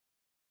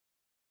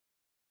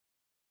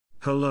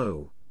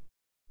Hello.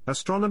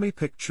 Astronomy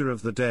picture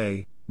of the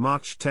day,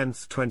 March 10,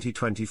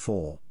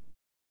 2024.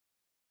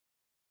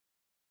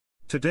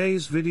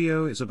 Today's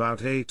video is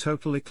about a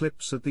total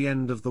eclipse at the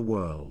end of the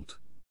world.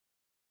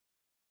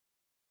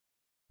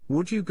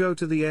 Would you go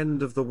to the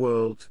end of the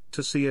world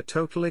to see a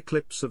total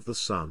eclipse of the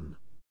sun?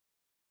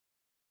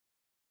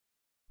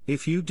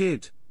 If you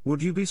did,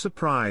 would you be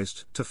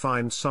surprised to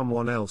find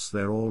someone else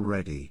there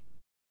already?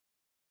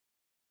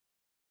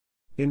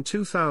 In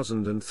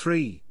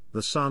 2003,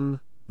 the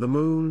Sun, the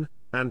Moon,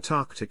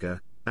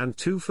 Antarctica, and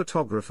two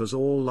photographers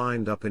all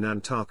lined up in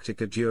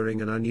Antarctica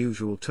during an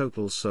unusual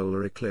total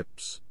solar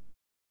eclipse.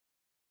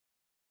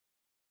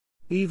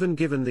 Even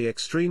given the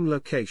extreme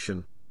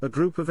location, a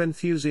group of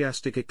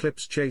enthusiastic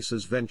eclipse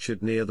chasers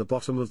ventured near the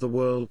bottom of the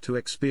world to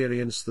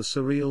experience the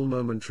surreal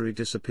momentary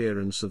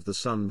disappearance of the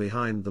Sun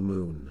behind the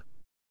Moon.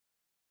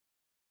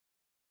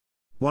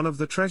 One of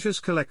the treasures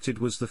collected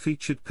was the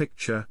featured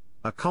picture,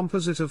 a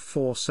composite of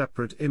 4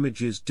 separate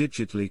images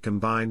digitally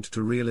combined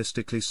to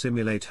realistically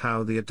simulate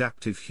how the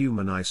adaptive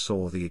human eye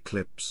saw the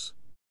eclipse.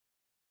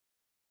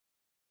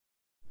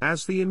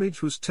 As the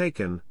image was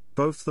taken,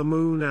 both the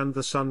Moon and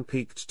the Sun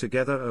peaked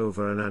together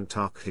over an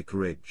Antarctic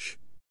ridge.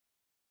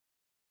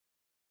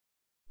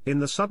 In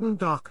the sudden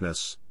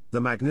darkness,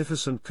 the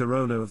magnificent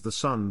corona of the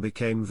Sun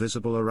became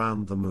visible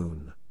around the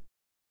Moon.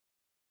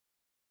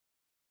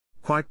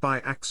 Quite by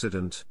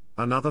accident,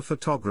 another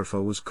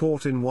photographer was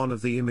caught in one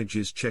of the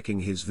images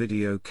checking his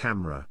video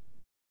camera.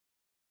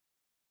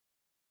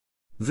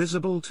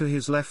 Visible to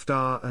his left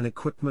are an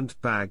equipment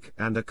bag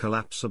and a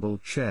collapsible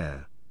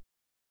chair.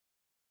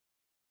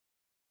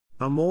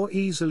 A more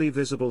easily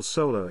visible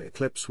solar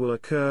eclipse will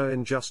occur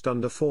in just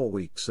under 4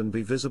 weeks and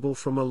be visible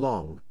from a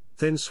long,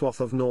 thin swath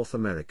of North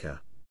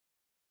America.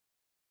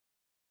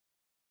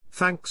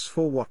 Thanks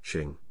for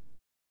watching.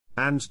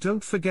 And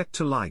don't forget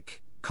to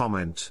like,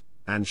 comment,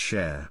 and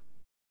share.